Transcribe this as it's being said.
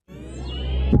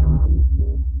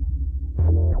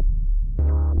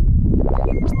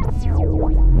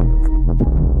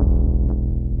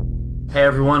Hey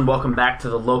everyone, welcome back to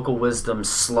the Local Wisdom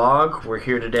sLOG. We're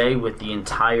here today with the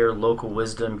entire Local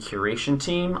Wisdom curation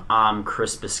team. I'm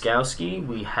Chris Biskowski.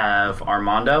 We have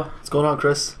Armando. What's going on,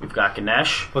 Chris? We've got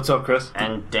Ganesh. What's up, Chris?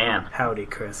 And Dan. Howdy,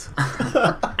 Chris.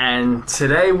 And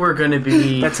today we're going to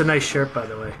be... That's a nice shirt, by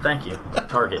the way. Thank you.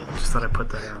 Target. Just thought I'd put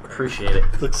that out there. Appreciate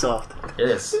it. Looks soft. It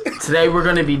is. Today we're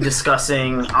going to be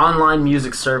discussing online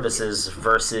music services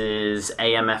versus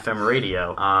AM/FM radio.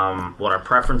 What our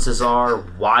preferences are,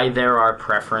 why they're our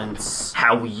preference,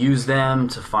 how we use them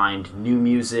to find new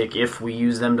music, if we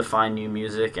use them to find new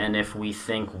music, and if we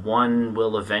think one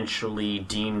will eventually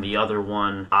deem the other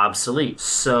one obsolete.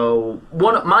 So,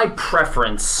 my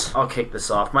preference, I'll kick this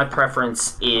off, my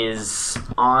preference is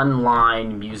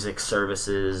online music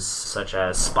services such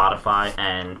as Spotify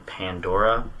and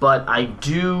Pandora, but I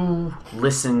do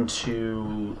listen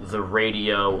to the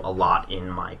radio a lot in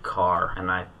my car,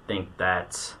 and I think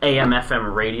that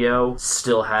AM/FM radio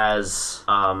still has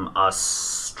a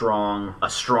strong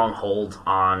hold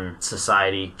on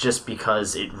society, just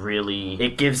because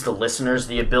it gives the listeners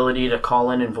the ability to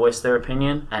call in and voice their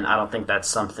opinion, and I don't think that's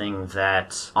something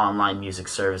that online music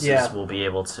services will be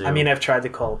able to. I mean, I've tried to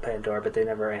call Pandora, but they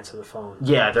never answer the phone.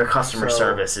 Yeah, their customer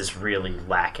service is really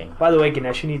lacking. By the way,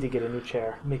 Ganesh, you need to get a new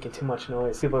chair. You're making too much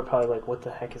noise. People are probably like, what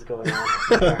the heck is going on?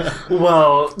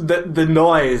 Well, the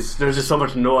noise, there's just so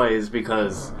much noise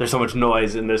because there's so much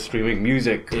noise in the streaming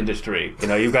music industry. You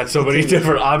know, you've got so many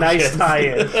different options. Nice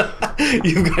tie-in.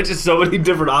 You've got just so many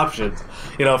different options.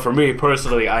 You know, for me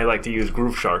personally, I like to use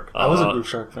Grooveshark. I was a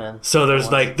Grooveshark fan. So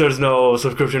there's no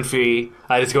subscription fee.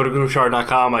 I just go to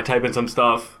grooveshark.com, I type in some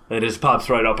stuff, and it just pops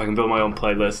right up. I can build my own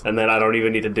playlist, and then I don't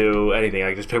even need to do anything. I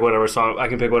can just pick whatever song. I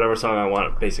can pick whatever song I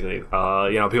want, basically.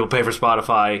 You know, people pay for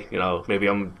Spotify. You know, maybe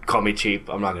call me cheap.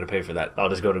 I'm not going to pay for that. I'll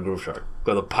just go to Grooveshark.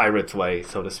 Go the pirate's way,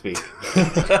 so to speak.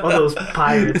 All those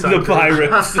pirates. The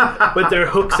pirates. With their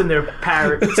hooks and their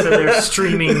parrots and their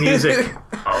streaming music.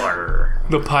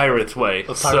 The pirate's way.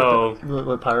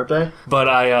 What Pirate Bay? But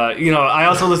I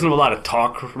also listen to a lot of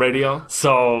talk radio.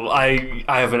 So I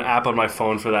have an app on my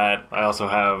phone for that. I also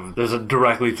have, there's a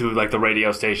directly to like the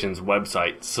radio station's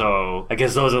website. So I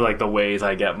guess those are like the ways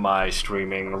I get my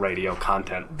streaming radio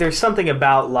content. There's something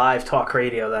about live talk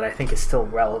radio that I think is still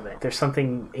relevant. There's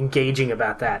something engaging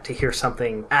about that, to hear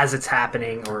something as it's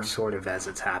happening or sort of as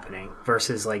it's happening,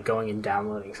 versus like going and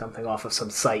downloading something off of some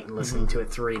site and listening to it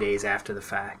 3 days after the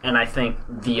fact. And I think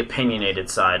the opinionated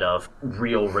side of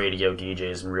real radio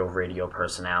DJs and real radio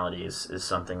personalities is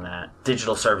something that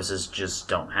digital services just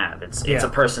don't have. It's a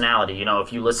personality. You know,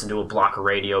 if you listen to a block of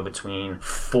radio between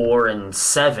 4 and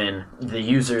 7, the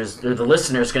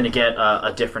listener's going to get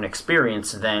a different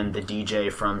experience than the DJ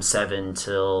from 7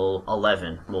 till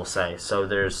 11, we'll say. So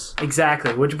there's...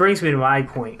 Exactly, which brings me to my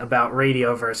point about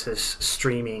radio versus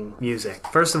streaming music.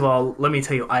 First of all, let me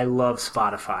tell you, I love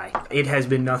Spotify. It has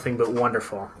been nothing but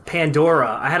wonderful.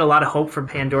 Pandora, I had a lot of hope for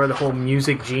Pandora, the whole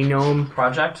music genome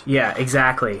project. Yeah,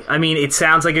 exactly. I mean, it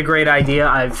sounds like a great idea.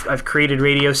 I've created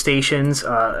radio stations.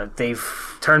 They've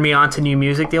turned me on to new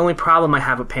music. The only problem I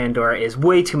have with Pandora is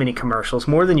way too many commercials,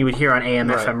 more than you would hear on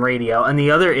AM/FM radio. And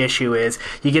the other issue is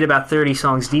you get about 30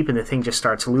 songs deep and the thing just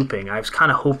starts looping. I was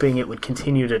kind of hoping it would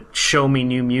continue to show me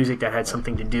new music that had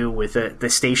something to do with the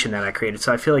station that I created.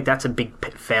 So I feel like that's a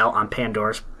big fail on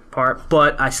Pandora's part,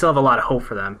 but I still have a lot of hope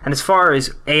for them. And as far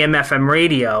as AM/FM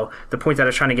radio, the point that I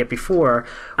was trying to get before,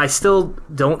 I still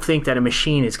don't think that a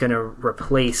machine is going to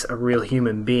replace a real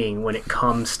human being when it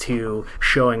comes to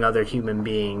showing other human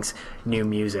beings new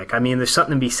music. I mean, there's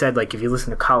something to be said, like if you listen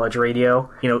to college radio,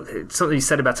 you know, it's something to be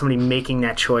said about somebody making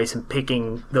that choice and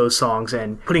picking those songs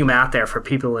and putting them out there for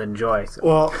people to enjoy.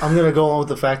 Well, I'm going to go on with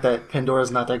the fact that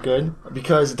Pandora's not that good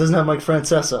because it doesn't have Mike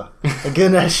Francesa. And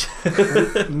Ganesh,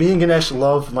 me and Ganesh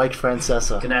love Mike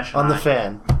Francesa on the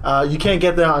Fan. You can't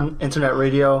get that on internet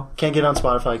radio, can't get it on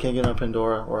Spotify, can't get it on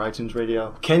Pandora or iTunes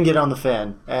radio, can get it on the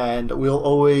Fan. And we'll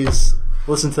always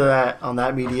listen to that on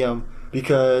that medium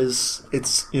because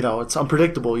it's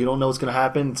unpredictable. You don't know what's going to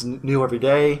happen. It's new every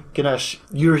day. Ganesh,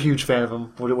 you're a huge fan of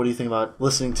him. What do you think about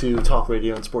listening to talk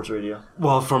radio and sports radio?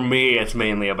 Well, for me, it's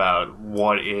mainly about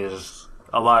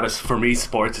for me,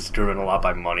 sports is driven a lot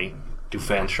by money. Do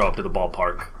fans show up to the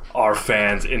ballpark? Are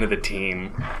fans into the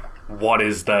team? What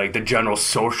is the general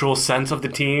social sense of the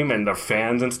team and their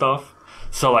fans and stuff?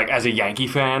 So, like, as a Yankee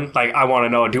fan, like, I want to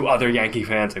know, do other Yankee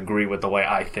fans agree with the way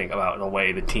I think about the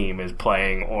way the team is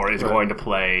playing or is going to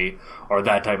play or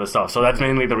that type of stuff? So that's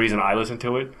mainly the reason I listen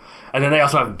to it. And then they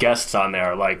also have guests on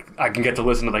there. Like, I can get to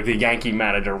listen to, like, the Yankee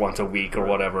manager once a week or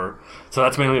whatever. So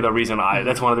that's mainly the reason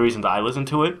that's one of the reasons I listen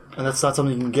to it. And that's not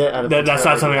something you can get out of That's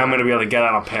not something I'm going to be able to get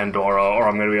on Pandora or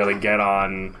I'm going to be able to get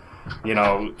on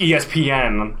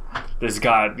ESPN has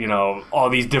got, all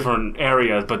these different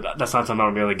areas, but that's not something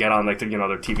I'll be able to get on, their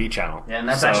TV channel. Yeah, and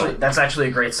that's actually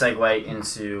a great segue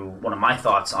into one of my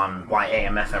thoughts on why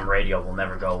AM/FM radio will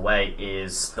never go away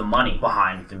is the money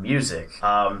behind the music,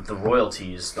 the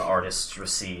royalties the artists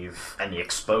receive, and the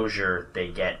exposure they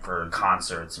get for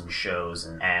concerts and shows,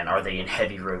 and are they in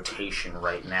heavy rotation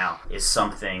right now, is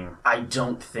something I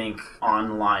don't think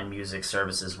online music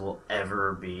services will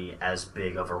ever be as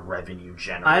big of a revenue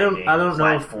generating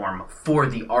platform for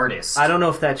the artist. I don't know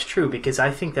if that's true, because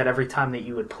I think that every time that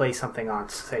you would play something on,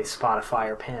 say, Spotify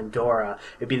or Pandora,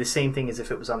 it'd be the same thing as if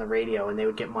it was on the radio, and they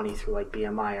would get money through like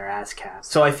BMI or ASCAP.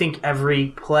 So I think every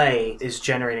play is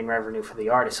generating revenue for the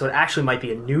artist. So it actually might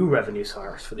be a new revenue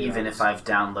source for the Even artist. if I've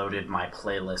downloaded my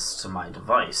playlist to my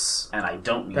device and I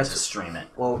don't need to stream it.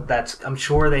 Well, I'm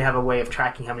sure they have a way of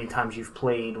tracking how many times you've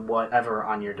played whatever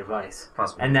on your device.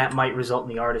 Possibly. And that might result in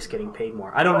the artist getting paid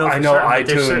more. I don't know. I know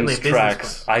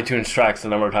iTunes tracks the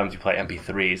number of times you play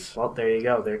MP3s. Well, there you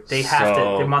go. They have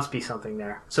to. There must be something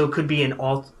there. So it could be an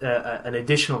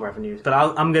additional revenue. But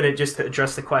I'm gonna just to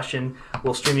address the question: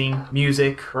 will streaming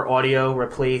music or audio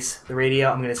replace the radio?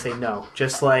 I'm gonna say no.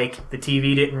 Just like the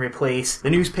TV didn't replace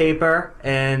the newspaper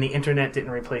and the internet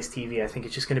didn't replace TV, I think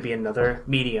it's just gonna be another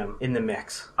medium in the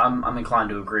mix. I'm inclined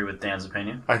to agree with Dan's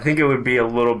opinion. I think it would be a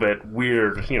little bit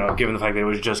weird, given the fact that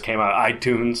it just came out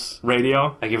iTunes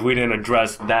radio. Like if we didn't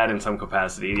address that in some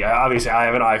capacity. Obviously, I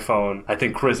have an iPhone. I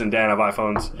think Chris and Dan have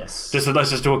iPhones. Yes. Let's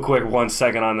just do a quick 1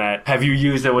 second on that. Have you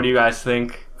used it? What do you guys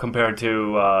think compared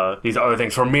to these other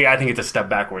things? For me, I think it's a step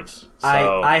backwards.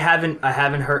 So. I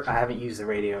haven't used the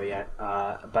radio yet,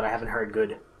 but I haven't heard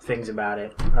good things about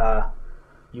it.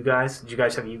 You guys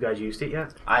used it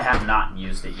yet? I have not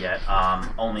used it yet,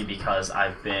 only because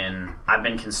I've been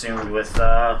consumed with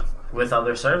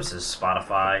other services,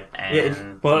 Spotify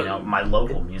and my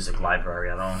local music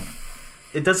library.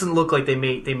 It doesn't look like they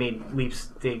made leaps.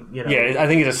 Yeah, I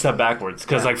think it's a step backwards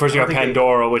because first you have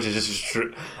Pandora, which is just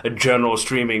a general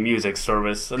streaming music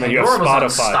service, and then you have Spotify. Pandora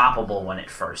was unstoppable when it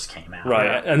first came out,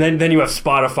 right? And then you have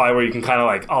Spotify, where you can kind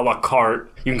of a la carte.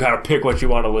 You can kind of pick what you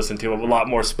want to listen to, a lot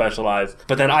more specialized.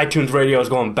 But then iTunes Radio is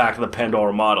going back to the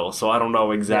Pandora model, so I don't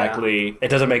know exactly. Yeah. It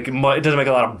doesn't make a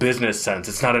lot of business sense.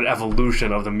 It's not an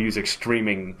evolution of the music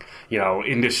streaming,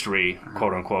 industry,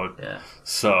 quote unquote. Yeah.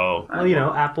 So.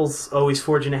 Well, Apple's always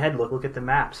forging ahead. Look at the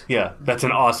maps. Yeah, that's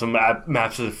an awesome map.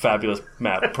 Maps is a fabulous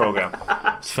map program.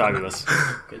 It's fabulous.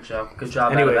 Good job,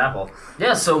 anyway. Out of Apple.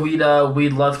 Yeah, so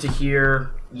we'd love to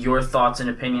hear your thoughts and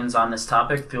opinions on this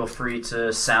topic. Feel free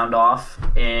to sound off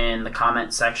in the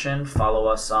comment section. Follow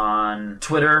us on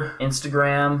Twitter,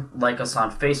 Instagram, like us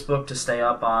on Facebook to stay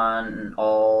up on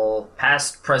all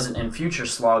past, present, and future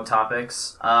sLOG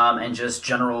topics, and just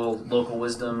general local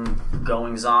wisdom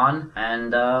goings on.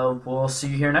 And we'll see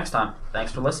you here next time.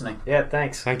 Thanks for listening. Yeah,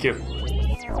 thanks. Thank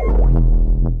you.